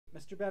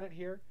Mr. Bennett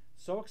here.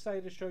 So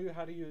excited to show you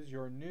how to use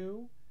your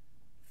new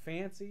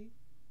fancy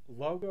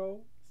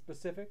logo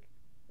specific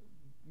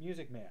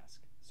music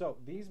mask. So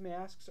these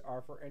masks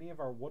are for any of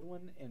our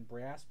woodwind and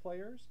brass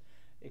players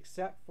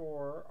except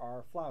for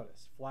our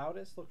flautists.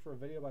 Flautists, look for a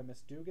video by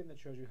Miss Dugan that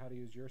shows you how to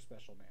use your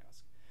special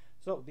mask.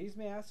 So these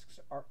masks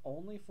are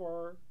only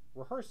for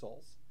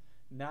rehearsals,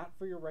 not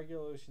for your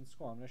regular use in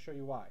school. I'm going to show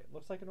you why. It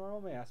looks like a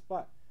normal mask,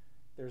 but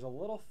there's a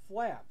little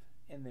flap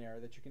in there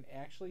that you can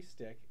actually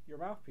stick your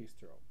mouthpiece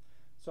through.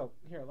 So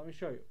here, let me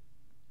show you.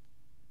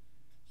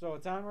 So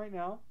it's on right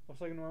now.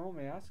 Looks like a normal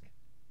mask.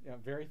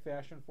 Very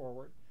fashion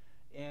forward.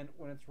 And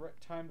when it's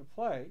time to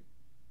play,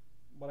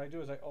 what I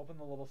do is I open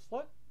the little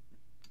slit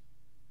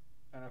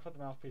and I put the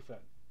mouthpiece in.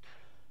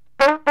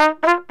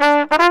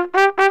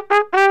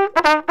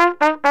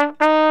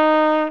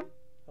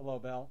 Hello,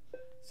 Bell.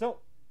 So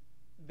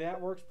that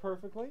works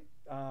perfectly.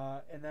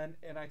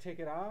 And I take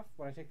it off.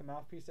 When I take the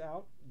mouthpiece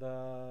out,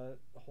 the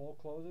hole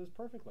closes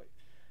perfectly.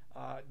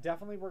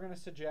 Definitely we're going to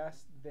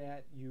suggest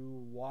that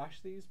you wash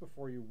these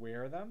before you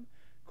wear them.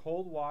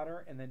 Cold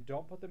water, and then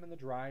don't put them in the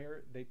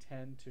dryer. They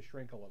tend to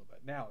shrink a little bit.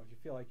 Now, if you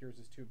feel like yours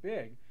is too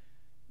big,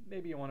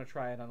 maybe you want to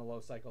try it on a low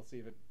cycle, see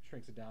if it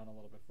shrinks it down a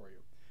little bit for you.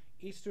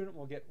 Each student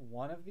will get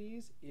one of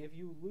these. If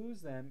you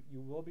lose them,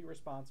 you will be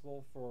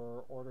responsible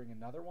for ordering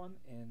another one,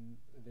 and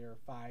they're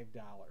 $5.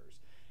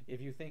 If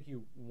you think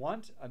you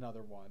want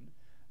another one,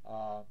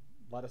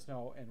 let us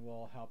know and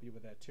we'll help you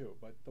with that too.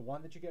 But the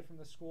one that you get from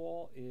the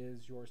school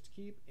is yours to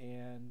keep,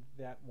 and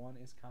that one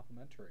is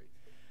complimentary.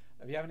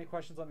 If you have any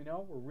questions, let me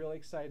know. We're really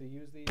excited to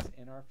use these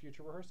in our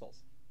future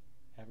rehearsals.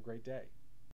 Have a great day.